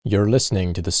You're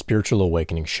listening to the Spiritual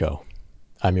Awakening Show.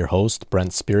 I'm your host,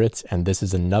 Brent Spirit, and this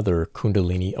is another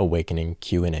Kundalini Awakening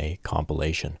Q&A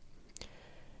compilation.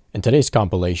 In today's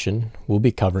compilation, we'll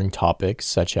be covering topics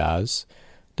such as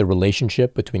the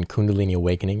relationship between Kundalini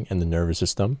Awakening and the nervous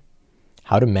system,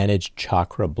 how to manage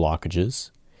chakra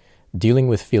blockages, dealing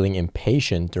with feeling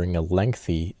impatient during a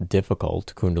lengthy,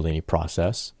 difficult Kundalini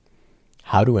process,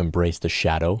 how to embrace the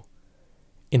shadow,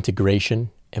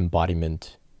 integration,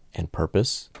 embodiment, and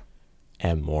purpose,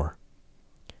 and more.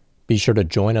 Be sure to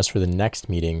join us for the next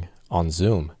meeting on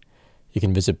Zoom. You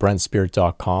can visit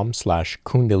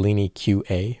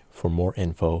brentspirit.com/KundaliniQA for more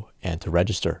info and to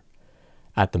register.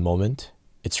 At the moment,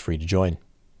 it's free to join.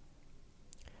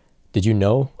 Did you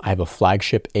know I have a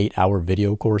flagship 8-hour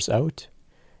video course out?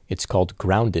 It's called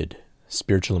Grounded,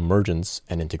 Spiritual Emergence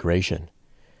and Integration.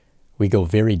 We go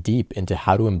very deep into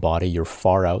how to embody your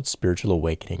far-out spiritual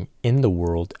awakening in the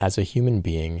world as a human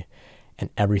being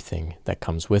and everything that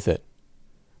comes with it,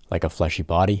 like a fleshy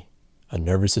body, a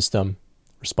nervous system,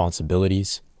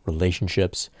 responsibilities,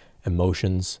 relationships,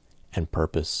 emotions, and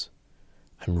purpose.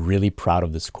 I'm really proud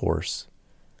of this course.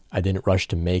 I didn't rush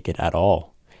to make it at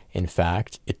all. In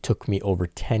fact, it took me over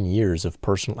 10 years of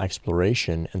personal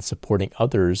exploration and supporting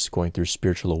others going through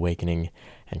spiritual awakening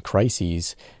and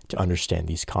crises to understand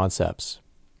these concepts.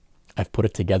 I've put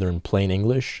it together in plain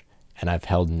English, and I've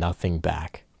held nothing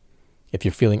back. If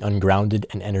you're feeling ungrounded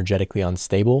and energetically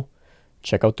unstable,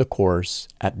 check out the course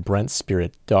at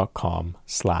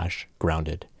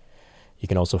brentspirit.com/grounded. You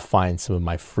can also find some of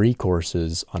my free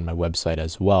courses on my website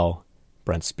as well,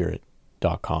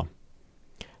 brentspirit.com.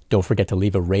 Don't forget to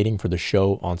leave a rating for the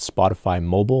show on Spotify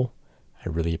Mobile. I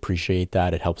really appreciate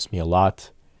that. It helps me a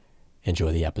lot.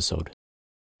 Enjoy the episode.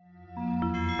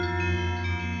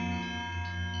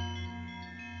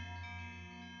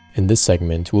 In this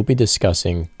segment, we'll be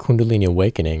discussing Kundalini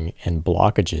Awakening and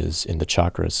blockages in the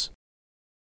chakras.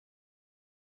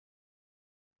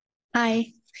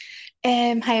 Hi.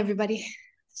 Hi, everybody.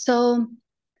 So,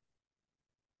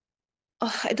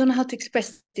 I don't know how to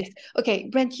express this. Okay,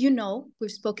 Brent,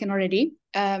 we've spoken already.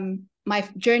 My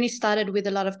journey started with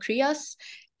a lot of kriyas,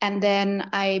 and then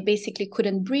I basically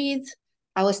couldn't breathe.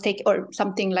 I was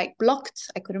something like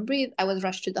blocked. I couldn't breathe. I was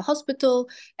rushed to the hospital.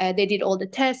 They did all the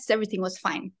tests. Everything was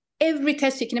fine. Every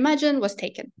test you can imagine was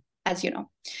taken, as you know.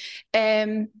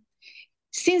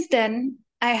 Since then,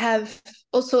 I have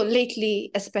also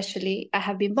lately, especially, I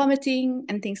have been vomiting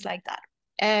and things like that.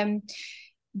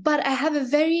 But I have a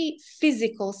very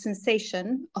physical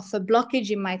sensation of a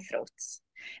blockage in my throat.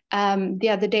 The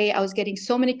other day, I was getting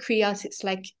so many kriyas. It's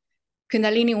like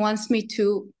Kundalini wants me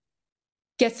to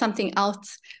get something out,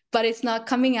 but it's not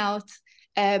coming out.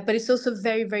 But it's also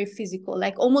very, very physical,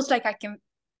 like almost like I can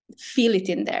feel it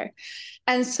in there.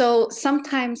 And so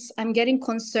sometimes I'm getting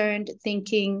concerned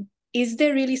thinking, is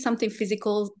there really something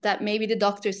physical that maybe the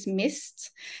doctors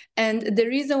missed? And the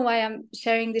reason why I'm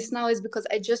sharing this now is because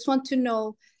I just want to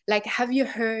know, like, have you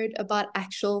heard about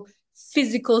actual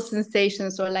physical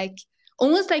sensations, or like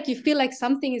almost like you feel like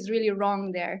something is really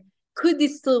wrong there? Could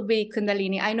this still be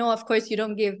Kundalini? I know, of course, you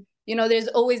don't give, there's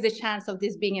always the chance of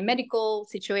this being a medical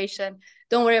situation.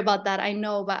 Don't worry about that. I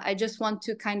know, but I just want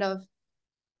to kind of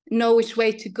know which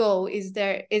way to go. Is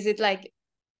it like,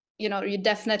 you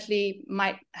definitely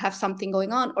might have something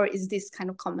going on, or is this kind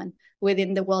of common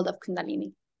within the world of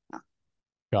Kundalini?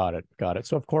 Got it.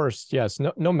 So of course, yes,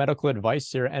 no medical advice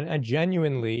here. And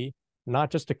genuinely, not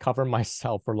just to cover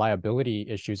myself for liability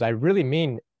issues, I really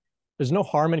mean there's no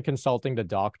harm in consulting the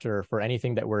doctor for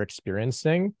anything that we're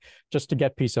experiencing, just to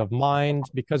get peace of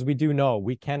mind, because we do know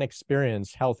we can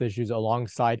experience health issues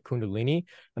alongside Kundalini,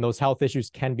 and those health issues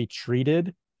can be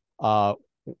treated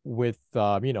with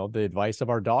the advice of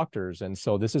our doctors. And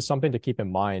so this is something to keep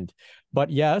in mind.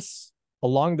 But yes,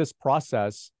 along this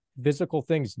process, physical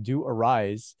things do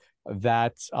arise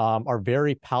that are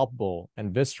very palpable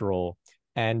and visceral,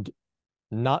 and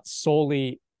not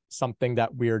solely something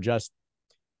that we are just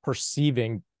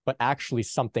perceiving, but actually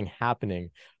something happening.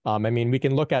 We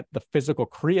can look at the physical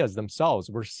kriyas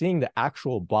themselves. We're seeing the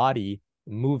actual body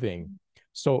moving.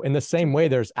 So in the same way,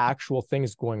 there's actual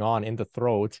things going on in the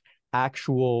throat,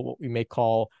 actual, what we may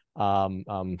call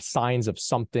signs of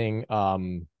something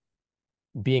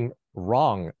being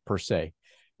wrong per se.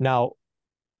 Now,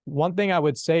 one thing I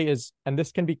would say is, and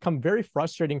this can become very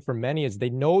frustrating for many, is they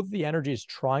know the energy is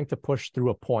trying to push through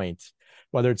a point,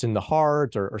 whether it's in the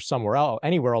heart or somewhere else,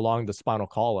 anywhere along the spinal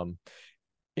column.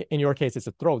 In your case, it's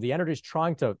the throat. The energy is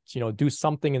trying to, do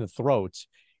something in the throat,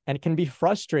 and it can be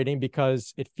frustrating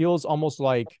because it feels almost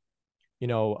like, you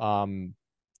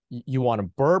want to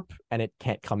burp and it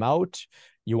can't come out.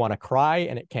 You want to cry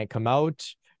and it can't come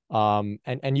out.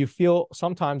 And you feel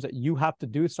sometimes that you have to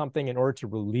do something in order to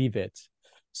relieve it.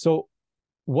 So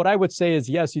what I would say is,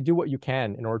 yes, you do what you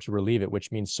can in order to relieve it,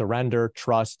 which means surrender,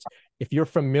 trust. If you're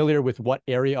familiar with what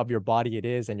area of your body it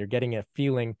is and you're getting a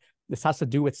feeling, this has to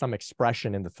do with some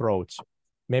expression in the throat.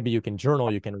 Maybe you can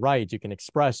journal, you can write, you can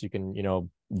express, you can,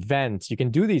 vent, you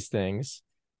can do these things.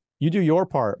 You do your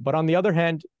part. But on the other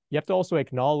hand, you have to also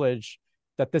acknowledge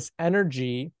that this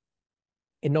energy,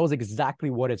 it knows exactly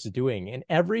what it's doing. And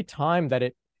every time that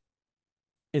it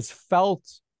is felt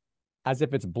as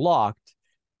if it's blocked,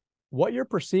 what you're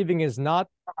perceiving is not,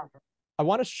 I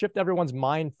want to shift everyone's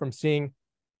mind from seeing,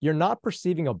 you're not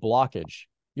perceiving a blockage.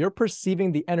 You're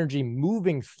perceiving the energy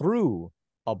moving through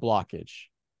a blockage.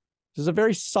 This is a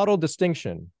very subtle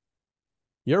distinction.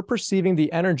 You're perceiving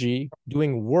the energy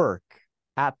doing work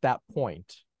at that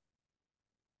point.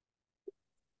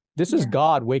 This is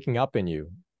God waking up in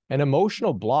you. An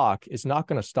emotional block is not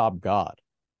going to stop God,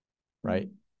 right?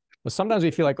 But sometimes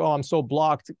we feel like, oh, I'm so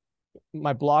blocked.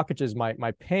 My blockages,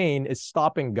 my pain is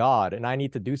stopping God, and I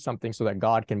need to do something so that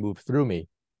God can move through me.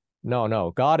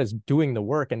 No, God is doing the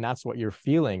work, and that's what you're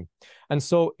feeling. And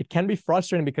so it can be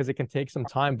frustrating because it can take some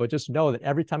time, but just know that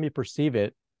every time you perceive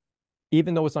it,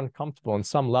 even though it's uncomfortable, on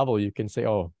some level, you can say,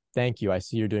 oh, thank you. I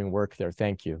see you're doing work there.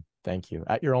 Thank you. Thank you.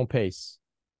 At your own pace.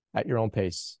 At your own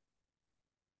pace.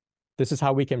 This is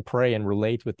how we can pray and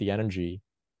relate with the energy.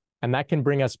 And that can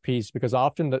bring us peace, because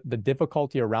often the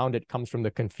difficulty around it comes from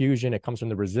the confusion. It comes from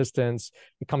the resistance.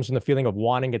 It comes from the feeling of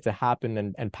wanting it to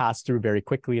happen and pass through very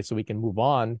quickly so we can move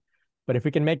on. But if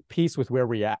we can make peace with where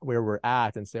we're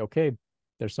at and say, okay,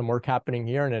 there's some work happening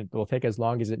here and it will take as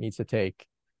long as it needs to take.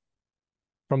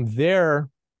 From there,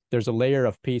 there's a layer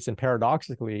of peace. And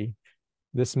paradoxically,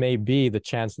 this may be the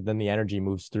chance that then the energy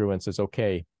moves through and says,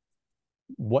 okay,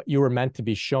 what you were meant to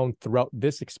be shown throughout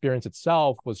this experience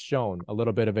itself was shown. A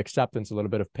little bit of acceptance, a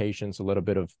little bit of patience, a little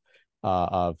bit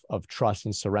of trust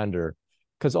and surrender.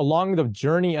 Because along the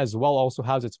journey as well also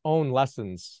has its own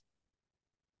lessons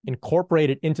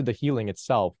incorporated into the healing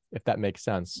itself, if that makes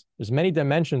sense. There's many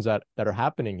dimensions that are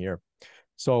happening here.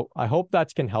 So I hope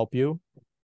that can help you.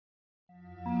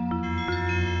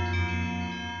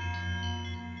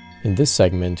 In this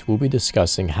segment, we'll be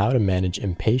discussing how to manage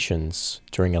impatience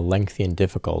during a lengthy and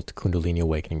difficult Kundalini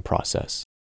awakening process.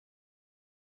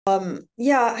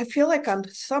 Yeah, I feel like I'm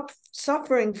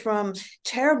suffering from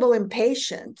terrible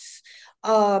impatience.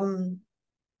 I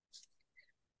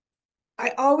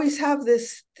always have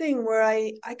this thing where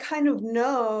I kind of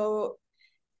know,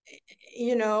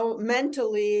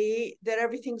 mentally that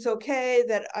everything's okay,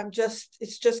 that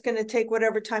it's just going to take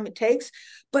whatever time it takes.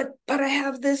 But I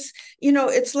have this,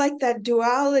 it's like that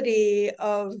duality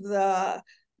of the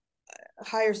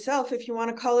higher self, if you want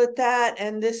to call it that,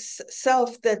 and this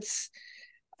self that's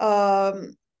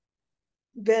been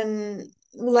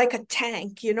like a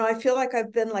tank. I feel like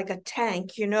I've been like a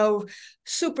tank,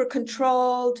 super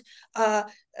controlled,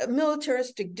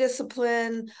 militaristic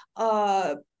discipline.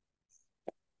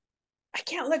 I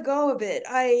can't let go of it.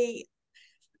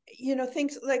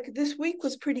 Things like this week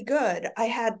was pretty good. I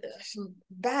had some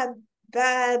bad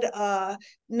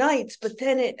nights, but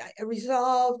then it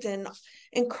resolved, and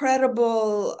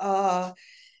incredible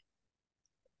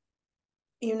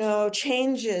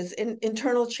changes,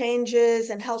 internal changes,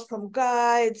 and help from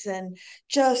guides, and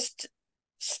just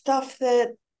stuff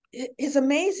that is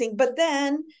amazing. But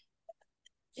then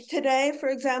today, for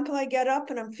example, I get up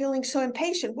and I'm feeling so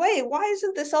impatient. Wait, why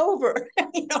isn't this over?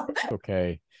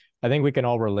 Okay. I think we can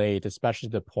all relate, especially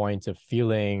the point of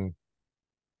feeling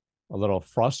a little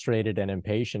frustrated and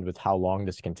impatient with how long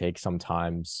this can take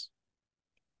sometimes.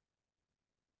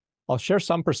 I'll share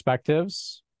some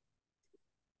perspectives.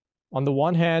 On the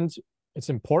one hand, it's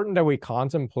important that we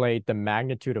contemplate the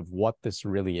magnitude of what this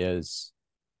really is.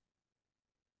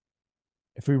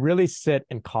 If we really sit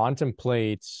and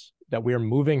contemplate that we are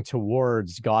moving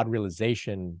towards God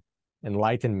realization,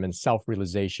 enlightenment,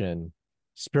 self-realization,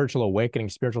 spiritual awakening,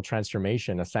 spiritual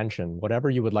transformation, ascension, whatever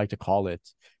you would like to call it,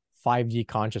 5D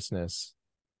consciousness,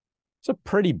 it's a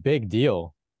pretty big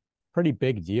deal.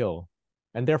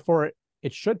 And therefore,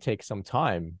 it should take some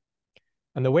time.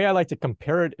 And the way I like to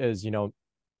compare it is,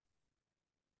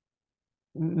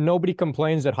 nobody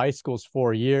complains that high school is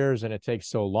 4 years and it takes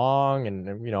so long.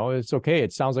 And, it's okay.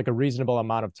 It sounds like a reasonable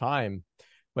amount of time.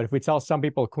 But if we tell some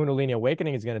people Kundalini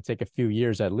awakening is going to take a few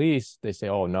years at least, they say,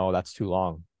 oh, no, that's too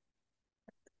long.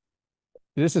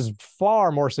 This is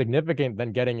far more significant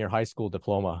than getting your high school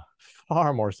diploma,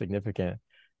 far more significant.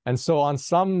 And so on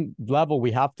some level,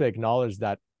 we have to acknowledge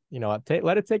that,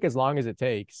 let it take as long as it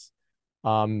takes.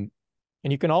 And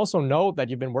you can also note that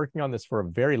you've been working on this for a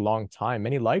very long time,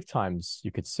 many lifetimes,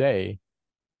 you could say.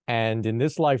 And in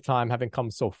this lifetime, having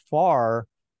come so far,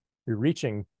 we're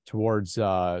reaching towards you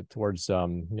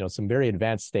know, some very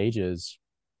advanced stages.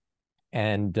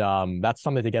 And that's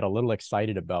something to get a little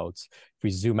excited about if we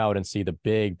zoom out and see the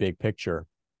big picture.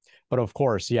 But of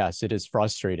course, yes, it is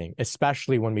frustrating,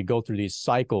 especially when we go through these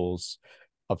cycles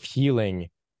of healing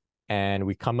and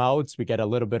we come out, we get a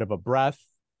little bit of a breath.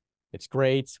 It's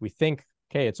great. We think,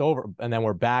 okay, it's over. And then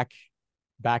we're back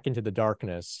into the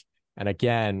darkness, and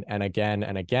again and again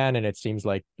and again. And it seems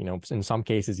like, you know, in some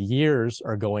cases, years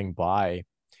are going by.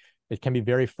 It can be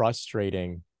very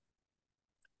frustrating.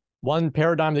 One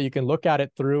paradigm that you can look at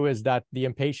it through is that the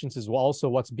impatience is also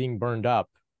what's being burned up.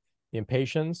 The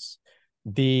impatience,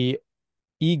 the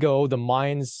ego, the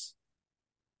mind's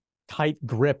tight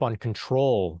grip on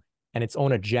control and its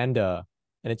own agenda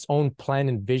and its own plan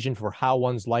and vision for how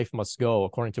one's life must go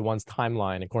according to one's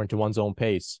timeline, according to one's own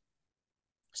pace.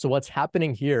 So what's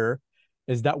happening here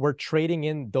is that we're trading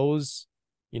in those,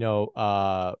 you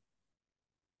know,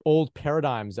 old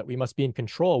paradigms that we must be in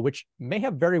control, which may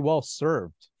have very well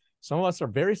served. Some of us are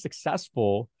very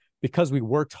successful because we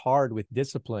worked hard with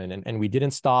discipline, and we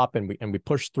didn't stop, and we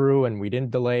pushed through, and we didn't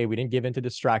delay, we didn't give into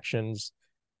distractions,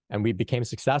 and we became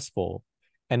successful.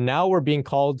 And now we're being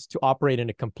called to operate in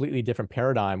a completely different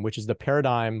paradigm, which is the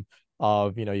paradigm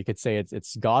of, you know, you could say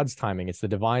it's God's timing, it's the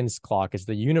divine's clock, it's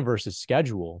the universe's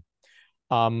schedule.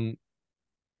 You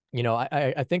know,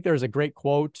 I think there's a great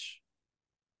quote,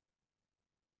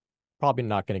 probably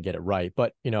not going to get it right,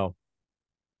 but, you know,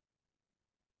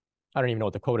 I don't even know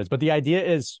what the quote is, but the idea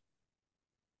is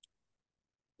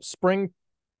spring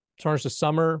turns to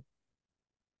summer.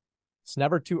 It's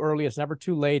never too early, it's never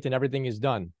too late, and everything is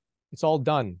done. It's all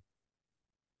done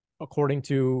according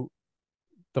to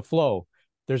the flow.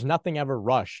 There's nothing ever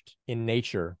rushed in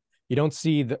nature. You don't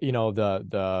see the, you know,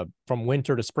 the from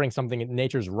winter to spring, something in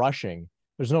nature's rushing.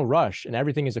 There's no rush, and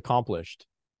everything is accomplished.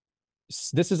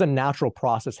 This is a natural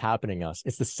process happening us.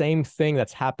 It's the same thing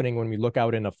that's happening when we look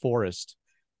out in a forest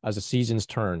as the seasons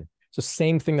turn. It's the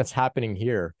same thing that's happening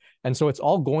here. And so it's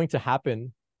all going to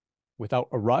happen without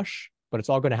a rush, but it's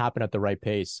all going to happen at the right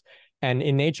pace. And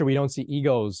in nature, we don't see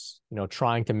egos, you know,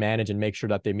 trying to manage and make sure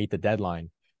that they meet the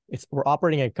deadline. We're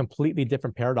operating a completely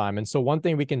different paradigm. And so one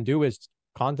thing we can do is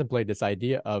contemplate this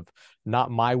idea of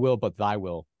not my will, but thy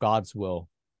will, God's will.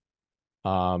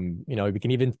 You know, we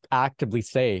can even actively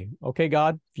say, okay,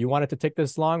 God, if you want it to take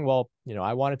this long, well, you know,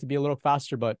 I want it to be a little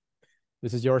faster, but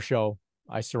this is your show.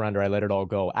 I surrender. I let it all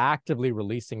go. Actively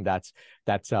releasing that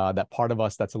part of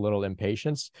us that's a little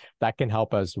impatient, that can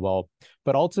help as well.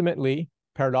 But ultimately,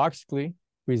 paradoxically,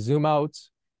 we zoom out,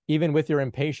 even with your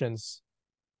impatience,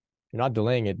 you're not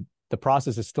delaying it. The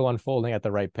process is still unfolding at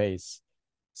the right pace.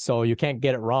 So you can't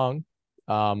get it wrong.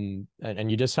 And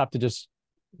you just have to just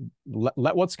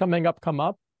let what's coming up come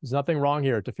up. There's nothing wrong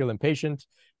here to feel impatient,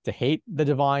 to hate the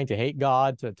divine, to hate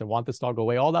God, to want this to all go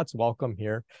away. All that's welcome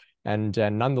here. And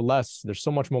nonetheless, there's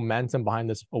so much momentum behind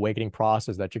this awakening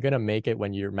process that you're going to make it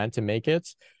when you're meant to make it.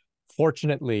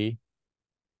 Fortunately,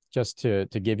 just to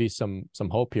give you some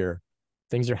hope here,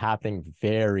 things are happening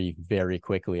very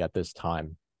quickly at this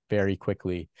time, very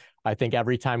quickly. I think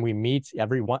every time we meet,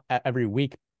 every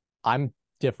week, I'm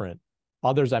different.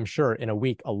 Others, I'm sure, in a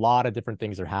week, a lot of different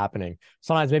things are happening.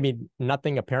 Sometimes maybe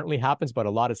nothing apparently happens, but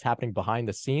a lot is happening behind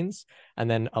the scenes. And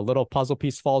then a little puzzle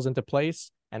piece falls into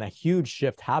place and a huge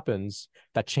shift happens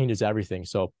that changes everything.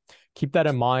 So keep that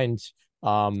in mind.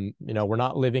 You know, we're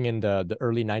not living in the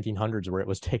early 1900s where it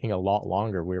was taking a lot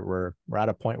longer. We're at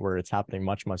a point where it's happening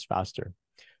much faster.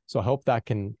 So I hope that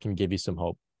can give you some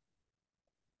hope.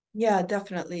 Yeah,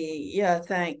 definitely. Yeah,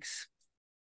 thanks.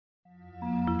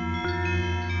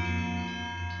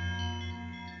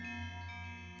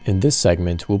 In this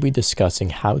segment, we'll be discussing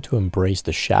how to embrace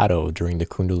the shadow during the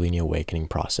Kundalini awakening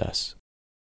process.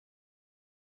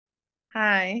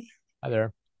 Hi. Hi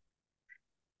there.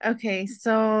 Okay,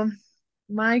 so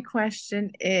my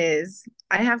question is,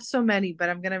 I have so many, but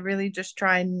I'm going to really just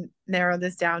try and narrow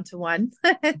this down to one.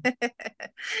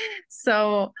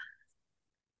 So,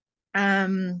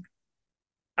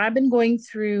 I've been going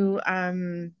through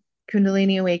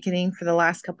Kundalini awakening for the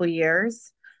last couple of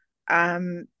years.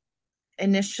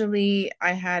 Initially,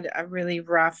 I had a really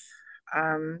rough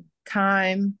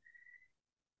time.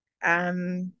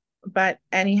 But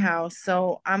anyhow,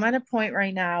 so I'm at a point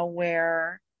right now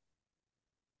where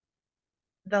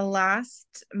the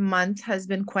last month has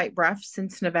been quite rough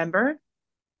since November.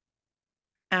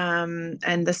 And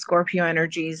the Scorpio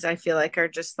energies, I feel like, are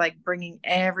just like bringing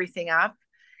everything up.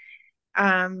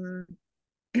 I've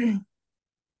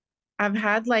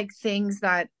had like things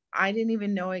that I didn't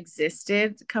even know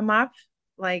existed come up,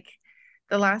 like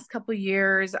the last couple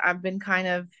years I've been kind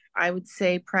of, I would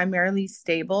say, primarily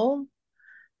stable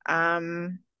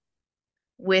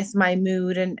with my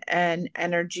mood and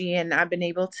energy, and I've been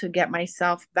able to get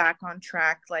myself back on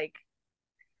track, like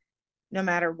no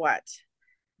matter what.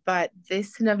 But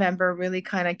this November really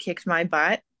kind of kicked my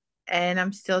butt, and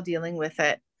I'm still dealing with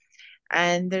it.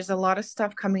 And there's a lot of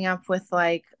stuff coming up with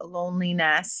like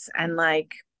loneliness and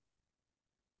like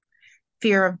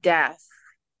fear of death.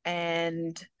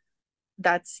 And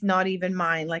that's not even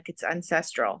mine, like it's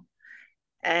ancestral.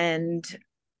 And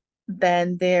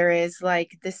then there is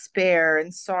like despair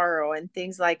and sorrow and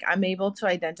things, like I'm able to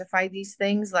identify these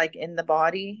things like in the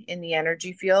body, in the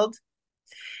energy field.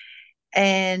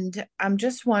 And I'm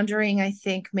just wondering, I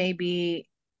think maybe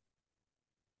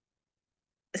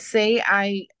say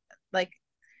I like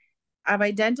I've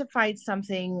identified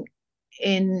something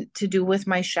in to do with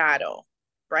my shadow,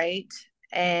 right?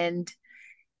 And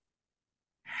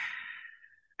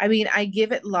I mean, I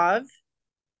give it love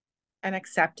and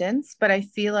acceptance, but I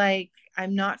feel like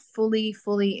I'm not fully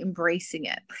embracing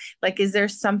it. Like, is there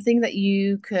something that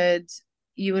you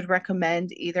would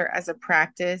recommend either as a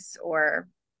practice or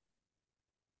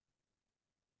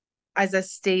as a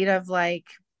state of like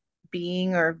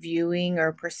being or viewing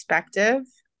or perspective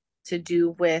to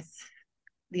do with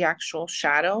the actual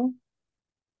shadow?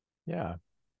 Yeah.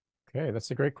 Okay, that's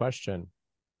a great question.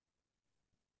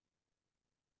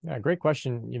 Yeah, great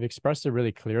question. You've expressed it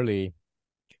really clearly.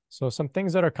 So some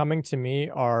things that are coming to me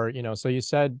are, so you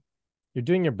said you're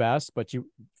doing your best, but you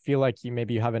feel like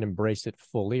maybe you haven't embraced it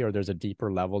fully, or there's a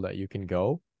deeper level that you can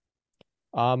go.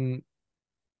 Don't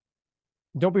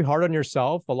be hard on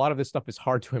yourself. A lot of this stuff is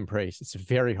hard to embrace. It's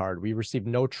very hard. We receive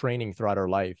no training throughout our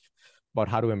life about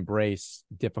how to embrace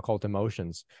difficult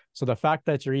emotions. So the fact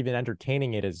that you're even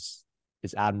entertaining it is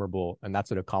admirable, and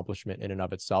that's an accomplishment in and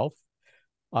of itself.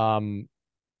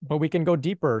 But we can go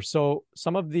deeper. So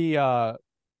some of the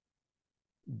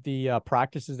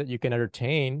practices that you can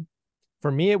entertain,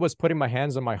 for me, it was putting my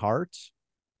hands on my heart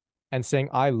and saying,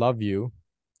 I love you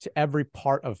to every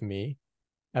part of me,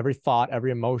 every thought, every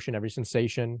emotion, every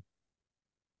sensation.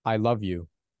 I love you.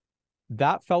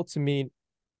 That felt to me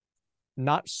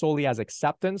not solely as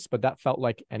acceptance, but that felt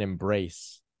like an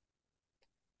embrace.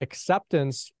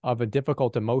 Acceptance of a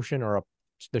difficult emotion or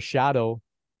the shadow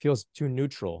feels too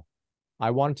neutral. I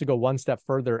wanted to go one step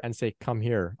further and say, come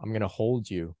here, I'm going to hold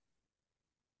you.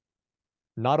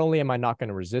 Not only am I not going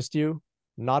to resist you,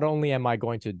 not only am I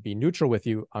going to be neutral with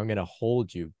you, I'm going to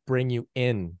hold you, bring you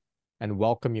in, and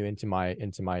welcome you into my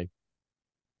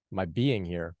being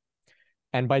here.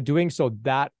 And by doing so,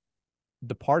 that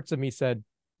the parts of me said,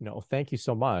 thank you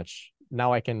so much.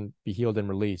 Now I can be healed and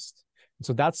released. And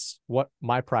so that's what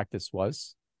my practice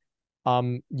was.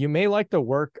 You may like the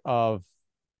work of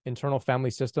internal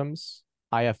family systems,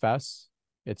 IFS.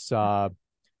 It's a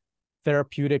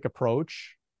therapeutic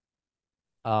approach,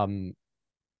 very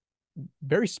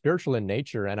spiritual in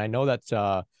nature. And I know that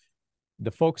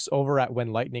the folks over at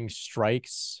When Lightning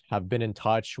Strikes have been in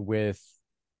touch with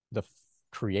the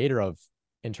creator of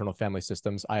internal family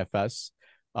systems, IFS,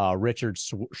 Richard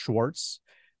Schwartz.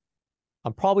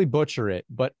 I'll probably butcher it,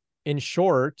 but in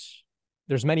short,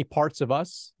 there's many parts of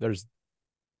us. There's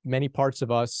many parts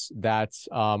of us that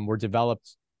were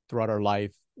developed throughout our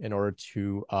life in order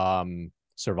to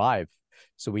survive.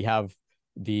 So we have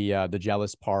the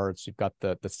jealous parts, we've got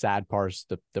the sad parts,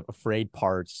 the afraid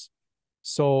parts.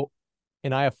 So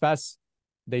in IFS,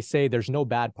 they say there's no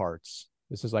bad parts.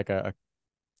 This is like a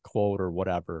quote or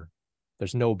whatever.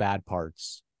 There's no bad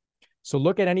parts. So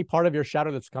look at any part of your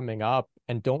shadow that's coming up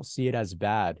and don't see it as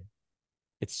bad.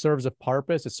 It serves a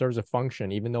purpose. It serves a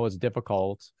function, even though it's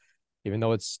difficult, even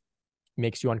though it's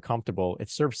makes you uncomfortable. It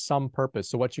serves some purpose.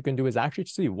 So what you can do is actually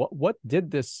see what did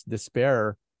this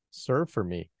despair serve for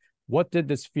me? What did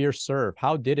this fear serve?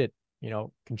 How did it,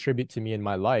 contribute to me in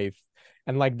my life?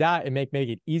 And like that, it make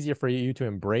it easier for you to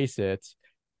embrace it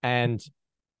and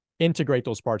integrate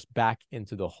those parts back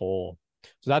into the whole.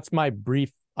 So that's my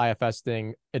brief IFS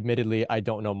thing. Admittedly, I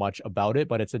don't know much about it,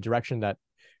 but it's a direction that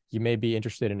you may be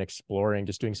interested in exploring,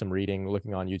 just doing some reading,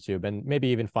 looking on YouTube, and maybe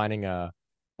even finding a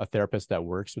therapist that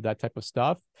works with that type of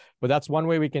stuff. But that's one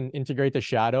way we can integrate the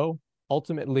shadow.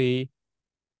 Ultimately,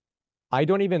 I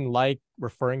don't even like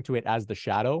referring to it as the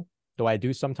shadow, though I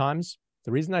do sometimes.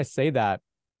 The reason I say that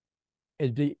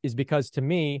is because to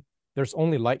me, there's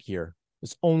only light here.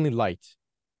 There's only light.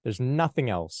 There's nothing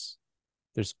else.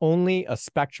 There's only a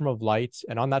spectrum of light.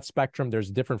 And on that spectrum, there's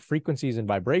different frequencies and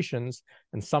vibrations.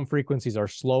 And some frequencies are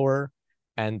slower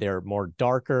and they're more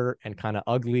darker and kind of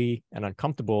ugly and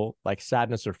uncomfortable, like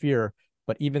sadness or fear.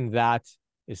 But even that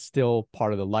is still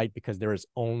part of the light, because there is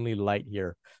only light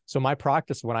here. So my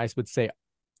practice, when I would say,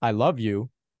 I love you,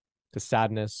 to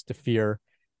sadness, to fear,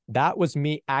 that was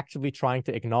me actively trying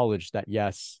to acknowledge that,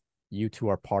 yes, you two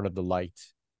are part of the light.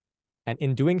 And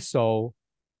in doing so,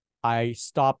 I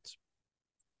stopped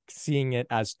seeing it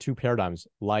as two paradigms: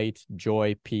 light,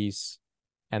 joy, peace,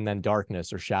 and then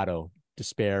darkness or shadow,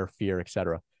 despair, fear,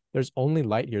 etc. There's only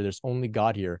light here. There's only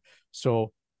God here.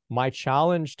 So my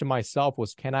challenge to myself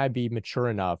was, can I be mature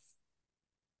enough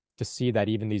to see that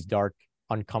even these dark,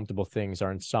 uncomfortable things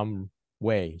are in some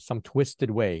way, some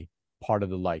twisted way, part of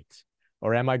the light?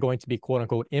 Or am I going to be quote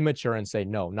unquote immature and say,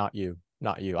 no, not you,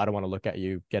 not you. I don't want to look at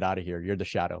you. Get out of here. You're the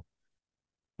shadow.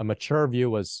 A mature view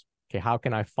was, okay, how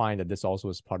can I find that this also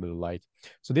is part of the light?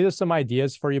 So these are some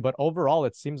ideas for you, but overall,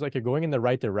 it seems like you're going in the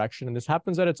right direction, and this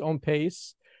happens at its own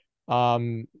pace.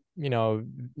 You know,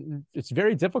 it's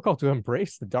very difficult to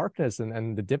embrace the darkness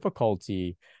and the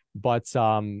difficulty, but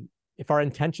if our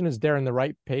intention is there in the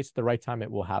right pace, at the right time,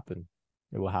 it will happen.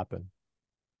 It will happen.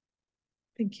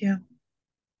 Thank you.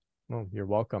 Oh, you're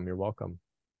welcome. You're welcome.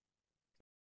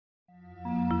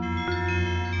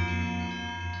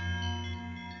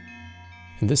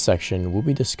 In this section, we'll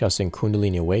be discussing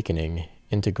Kundalini awakening,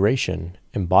 integration,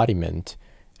 embodiment,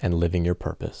 and living your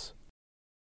purpose.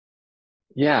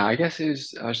 Yeah, I guess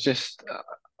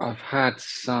I've had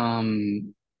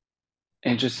some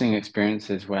interesting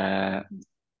experiences where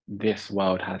this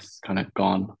world has kind of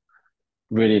gone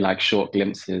really like short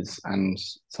glimpses and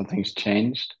something's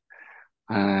changed.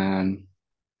 And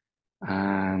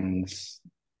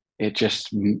it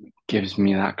just gives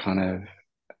me that kind of,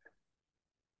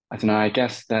 I don't know, I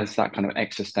guess there's that kind of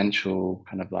existential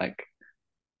kind of like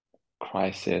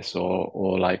crisis,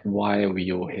 or like, why are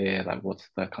we all here? Like, what's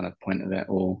the kind of point of it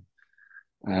all?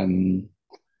 And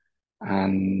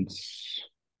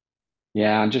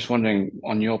yeah, I'm just wondering,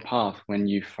 on your path, when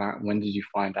did you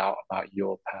find out about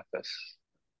your purpose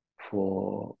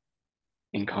for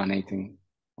incarnating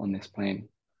on this plane?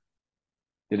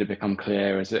 Did it become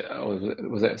clear? Or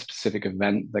was it a specific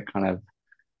event that kind of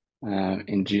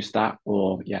induced that?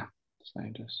 Or yeah, so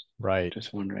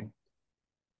just wondering.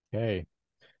 Okay.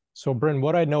 So Bryn,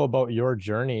 what I know about your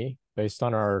journey based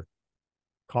on our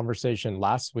conversation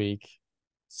last week,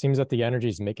 seems that the energy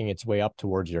is making its way up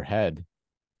towards your head.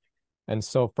 And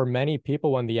so for many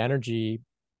people, when the energy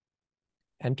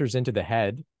enters into the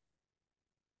head,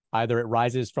 either it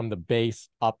rises from the base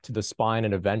up to the spine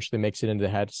and eventually makes it into the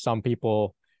head. Some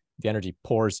people, the energy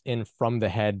pours in from the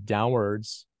head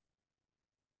downwards.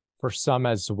 For some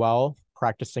as well,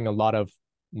 practicing a lot of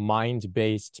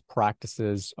mind-based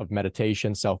practices of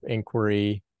meditation,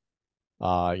 self-inquiry,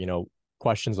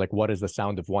 questions like, what is the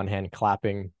sound of one hand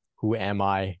clapping? Who am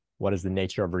I? What is the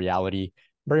nature of reality?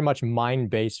 Very much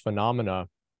mind-based phenomena.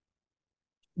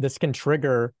 This can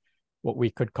trigger what we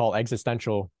could call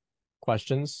existential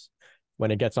questions.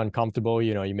 When it gets uncomfortable,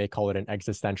 you may call it an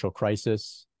existential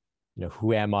crisis.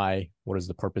 Who am I? What is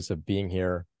the purpose of being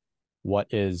here? What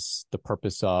is the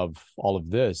purpose of all of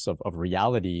this, of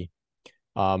reality?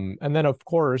 And then, of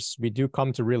course, we do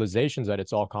come to realizations that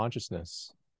it's all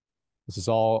consciousness. This is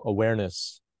all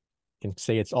awareness. You can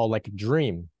say it's all like a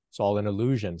dream. It's all an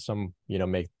illusion. Some,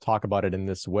 may talk about it in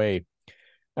this way.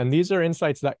 And these are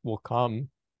insights that will come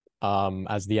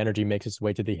as the energy makes its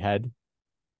way to the head.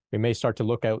 We may start to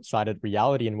look outside at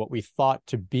reality, and what we thought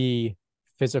to be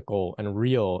physical and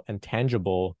real and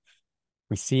tangible,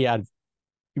 we see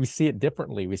it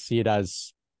differently. We see it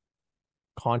as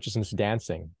consciousness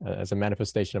dancing, as a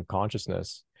manifestation of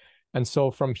consciousness. And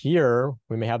so from here,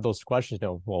 we may have those questions,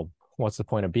 well, what's the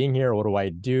point of being here? What do I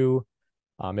do?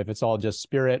 If it's all just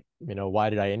spirit, why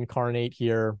did I incarnate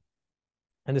here?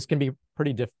 And this can be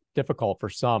pretty difficult for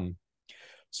some.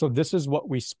 So this is what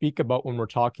we speak about when we're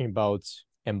talking about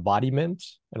embodiment,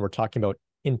 and we're talking about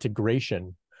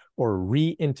integration or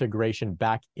reintegration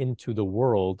back into the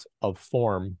world of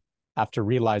form after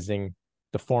realizing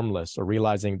the formless, or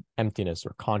realizing emptiness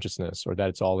or consciousness, or that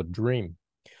it's all a dream.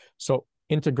 So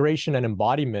integration and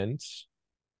embodiment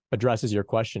addresses your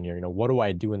question here. What do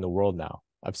I do in the world now?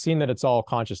 I've seen that it's all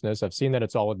consciousness. I've seen that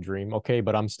it's all a dream. Okay,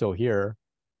 but I'm still here.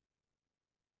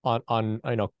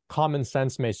 Common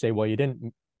sense may say, well, you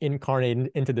didn't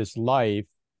incarnate into this life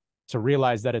to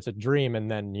realize that it's a dream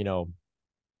and then,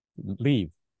 leave.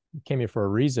 You came here for a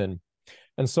reason.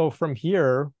 And so from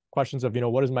here, questions of,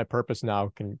 what is my purpose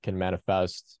now can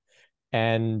manifest.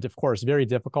 And of course, very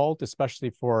difficult, especially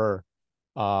for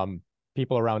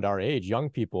people around our age, young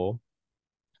people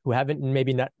who haven't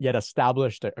maybe not yet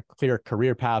established a clear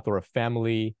career path or a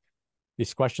family.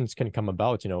 These questions can come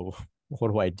about,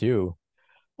 what do I do?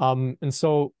 And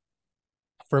so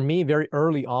for me, very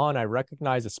early on, I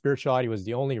recognized that spirituality was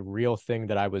the only real thing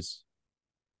that I was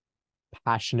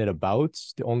passionate about,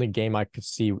 the only game I could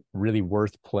see really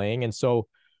worth playing. And so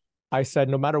I said,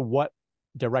 no matter what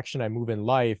direction I move in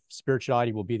life,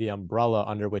 spirituality will be the umbrella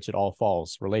under which it all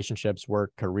falls: relationships,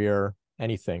 work, career,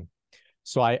 anything.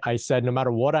 So I said, no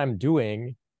matter what I'm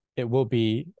doing, it will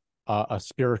be a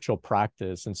spiritual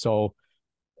practice. And so,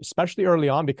 especially early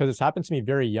on, because it's happened to me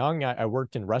very young, I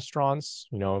worked in restaurants,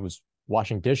 you know, I was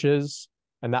washing dishes,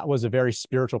 and that was a very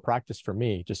spiritual practice for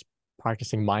me, just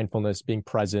practicing mindfulness, being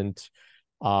present,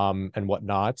 and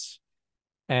whatnot.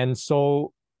 And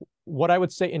so what I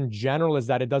would say in general is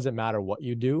that it doesn't matter what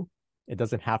you do. It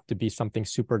doesn't have to be something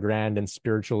super grand and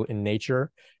spiritual in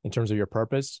nature in terms of your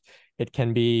purpose. It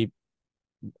can be,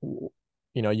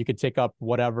 you know, you could take up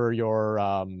whatever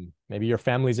your maybe your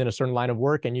family's in a certain line of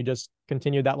work and you just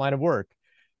continue that line of work.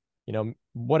 You know,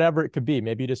 whatever it could be.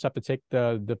 Maybe you just have to take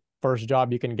the first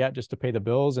job you can get just to pay the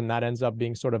bills, and that ends up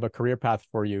being sort of a career path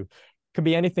for you. Could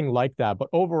be anything like that. But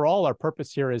overall, our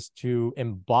purpose here is to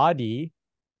embody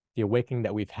the awakening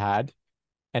that we've had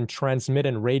and transmit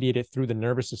and radiate it through the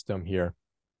nervous system here.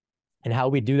 And how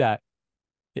we do that,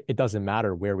 it doesn't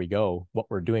matter where we go, what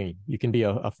we're doing. You can be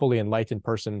a fully enlightened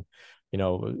person, you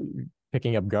know,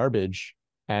 picking up garbage,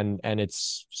 and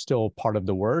it's still part of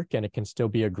the work, and it can still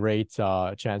be a great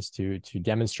chance to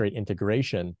demonstrate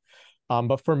integration.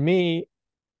 But for me,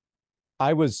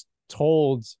 I was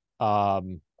told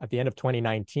at the end of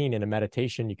 2019 in a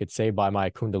meditation, you could say by my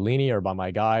Kundalini or by my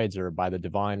guides or by the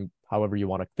divine, however you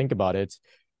want to think about it,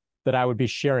 that I would be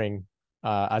sharing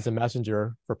as a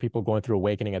messenger for people going through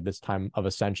awakening at this time of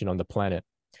ascension on the planet.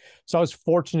 So I was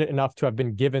fortunate enough to have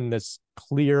been given this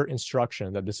clear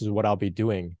instruction that this is what I'll be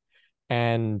doing.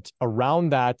 And around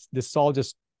that, this all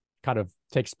just kind of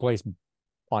takes place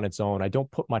on its own. I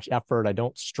don't put much effort. I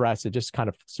don't stress. It just kind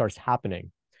of starts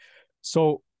happening.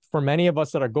 So for many of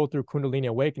us that are go through Kundalini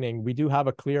awakening, we do have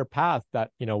a clear path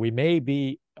that, you know, we may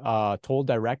be told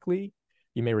directly.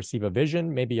 You may receive a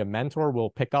vision. Maybe a mentor will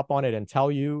pick up on it and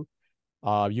tell you.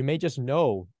 You may just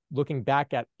know, looking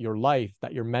back at your life,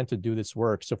 that you're meant to do this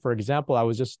work. So for example, I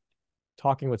was just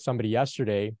talking with somebody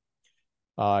yesterday.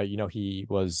 You know, he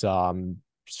was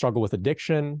struggled with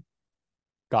addiction,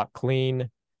 got clean,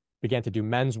 began to do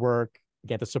men's work,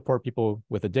 began to support people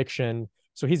with addiction.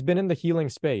 So he's been in the healing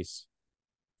space.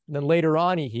 And then later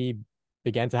on, he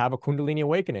began to have a Kundalini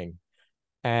awakening.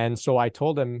 And so I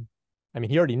told him, I mean,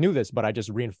 he already knew this, but I just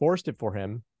reinforced it for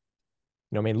him.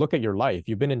 You know, I mean, look at your life.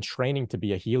 You've been in training to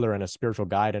be a healer and a spiritual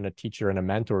guide and a teacher and a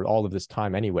mentor all of this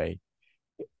time anyway.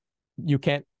 You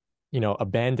can't, you know,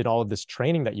 abandon all of this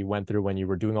training that you went through when you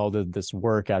were doing all this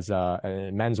work as a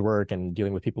men's work and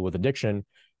dealing with people with addiction.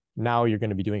 Now you're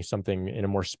going to be doing something in a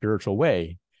more spiritual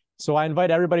way. So I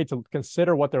invite everybody to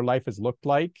consider what their life has looked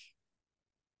like.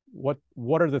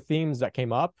 What are the themes that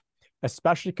came up?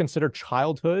 Especially consider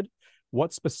childhood.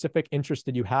 What specific interest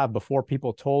did you have before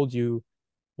people told you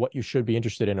what you should be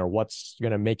interested in or what's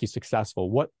going to make you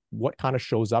successful? What kind of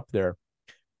shows up there?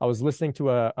 I was listening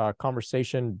to a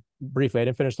conversation briefly. I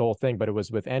didn't finish the whole thing, but it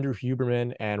was with Andrew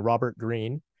Huberman and Robert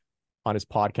Greene on his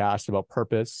podcast about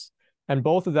purpose. And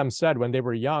both of them said when they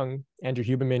were young, Andrew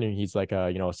Huberman, and he's like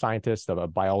a scientist, a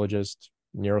biologist,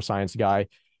 neuroscience guy.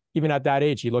 Even at that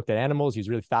age, he looked at animals. He was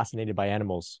really fascinated by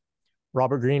animals.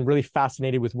 Robert Greene, really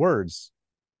fascinated with words.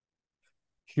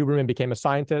 Huberman became a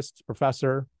scientist,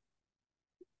 professor.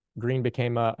 Greene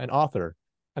became an author.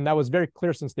 And that was very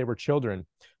clear since they were children.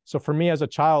 So for me as a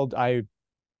child, I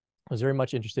was very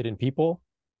much interested in people.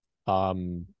 I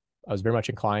was very much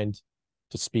inclined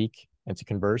to speak and to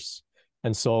converse.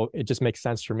 And so it just makes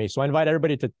sense for me. So I invite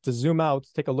everybody to zoom out,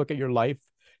 take a look at your life.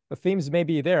 The themes may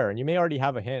be there, and you may already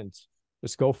have a hint.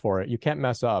 Just go for it. You can't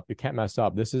mess up. You can't mess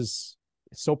up. This is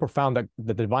so profound that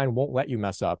the divine won't let you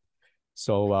mess up.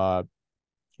 So,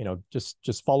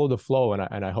 just follow the flow.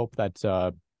 And I hope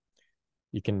that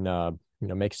you can,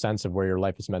 make sense of where your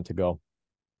life is meant to go.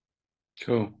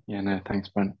 Cool. Yeah, no, thanks,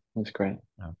 Brent. That's great.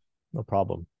 Yeah, no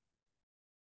problem.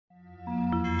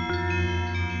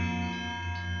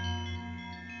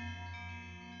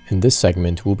 In this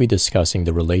segment, we'll be discussing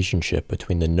the relationship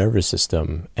between the nervous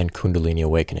system and Kundalini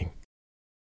awakening.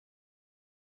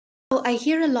 I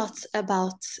hear a lot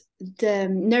about the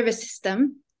nervous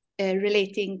system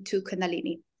relating to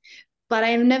Kundalini, but I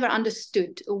have never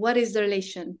understood what is the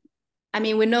relation. I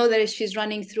mean, we know that she's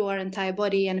running through our entire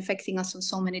body and affecting us on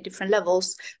so many different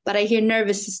levels, but I hear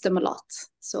nervous system a lot.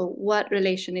 So what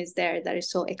relation is there that is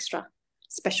so extra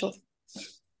special?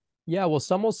 Yeah, well,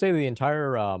 some will say the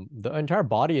entire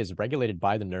body is regulated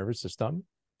by the nervous system.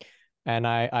 And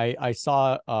I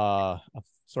saw a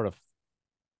sort of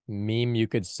meme, you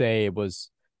could say it was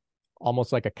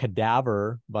almost like a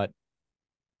cadaver, but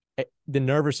the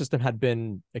nervous system had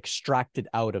been extracted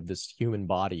out of this human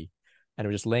body, and it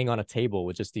was just laying on a table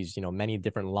with just these, many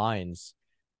different lines.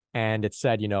 And it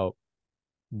said,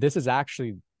 this is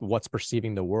actually what's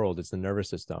perceiving the world. It's the nervous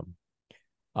system.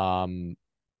 When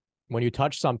you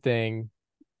touch something,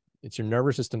 it's your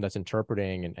nervous system that's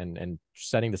interpreting and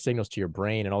sending the signals to your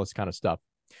brain and all this kind of stuff.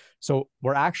 So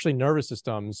we're actually nervous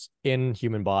systems in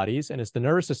human bodies, and it's the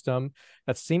nervous system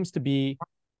that seems to be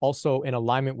also in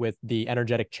alignment with the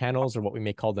energetic channels, or what we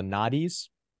may call the nadis,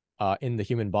 in the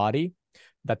human body,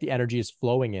 that the energy is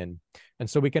flowing in. And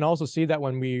so we can also see that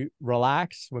when we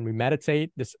relax, when we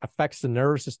meditate, this affects the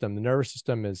nervous system. The nervous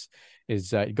system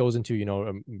it goes into,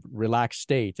 a relaxed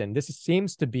state. And this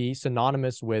seems to be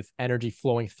synonymous with energy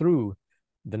flowing through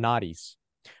the nadis.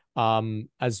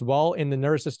 As well, in the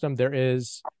nervous system, there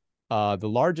is the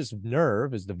largest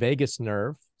nerve is the vagus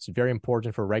nerve. It's very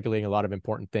important for regulating a lot of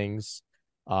important things.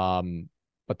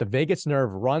 But the vagus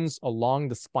nerve runs along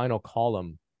the spinal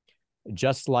column,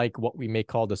 just like what we may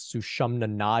call the Sushumna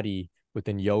Nadi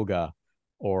within yoga,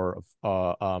 or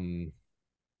the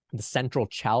central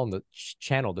channel,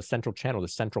 the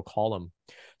central column.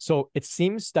 So it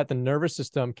seems that the nervous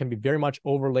system can be very much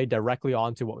overlaid directly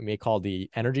onto what we may call the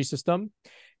energy system.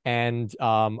 And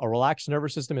a relaxed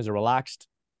nervous system is a relaxed,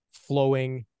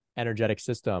 flowing, energetic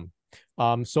system.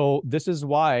 So this is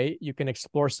why you can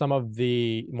explore some of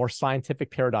the more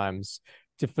scientific paradigms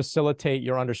to facilitate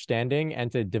your understanding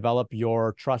and to develop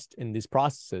your trust in these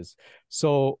processes.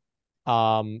 So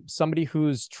somebody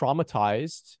who's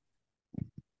traumatized,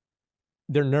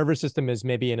 their nervous system is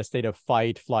maybe in a state of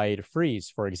fight, flight, freeze,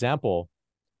 for example.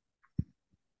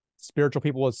 Spiritual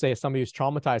people would say somebody who's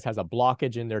traumatized has a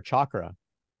blockage in their chakra.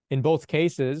 In both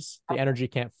cases, the energy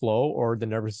can't flow or the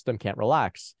nervous system can't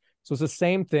relax. So it's the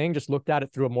same thing, just looked at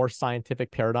it through a more scientific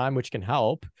paradigm, which can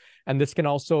help. And this can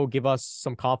also give us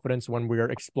some confidence when we're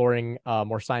exploring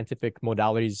more scientific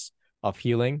modalities of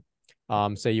healing.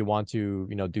 Say you want to,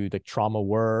 do the trauma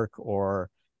work, or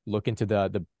look into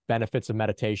the benefits of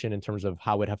meditation in terms of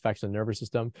how it affects the nervous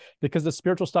system, because the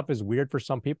spiritual stuff is weird for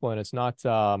some people and it's not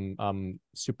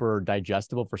super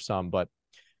digestible for some. But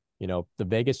the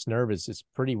vagus nerve is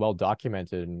pretty well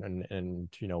documented, and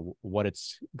what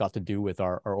it's got to do with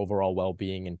our overall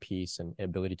well-being and peace and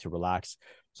ability to relax.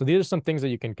 So these are some things that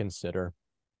you can consider.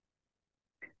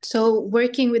 So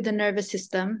working with the nervous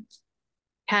system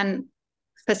can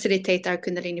facilitate our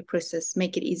Kundalini process,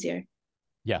 make it easier.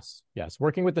 Yes.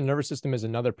 Working with the nervous system is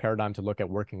another paradigm to look at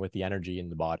working with the energy in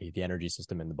the body, the energy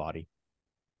system in the body.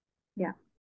 Yeah.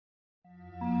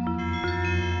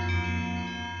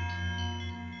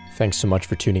 Thanks so much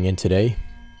for tuning in today.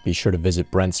 Be sure to visit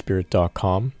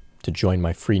brentspirit.com to join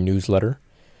my free newsletter,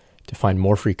 to find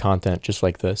more free content just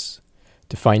like this,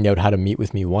 to find out how to meet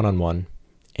with me one-on-one,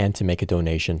 and to make a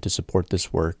donation to support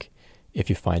this work if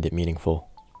you find it meaningful.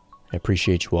 I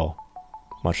appreciate you all.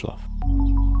 Much love.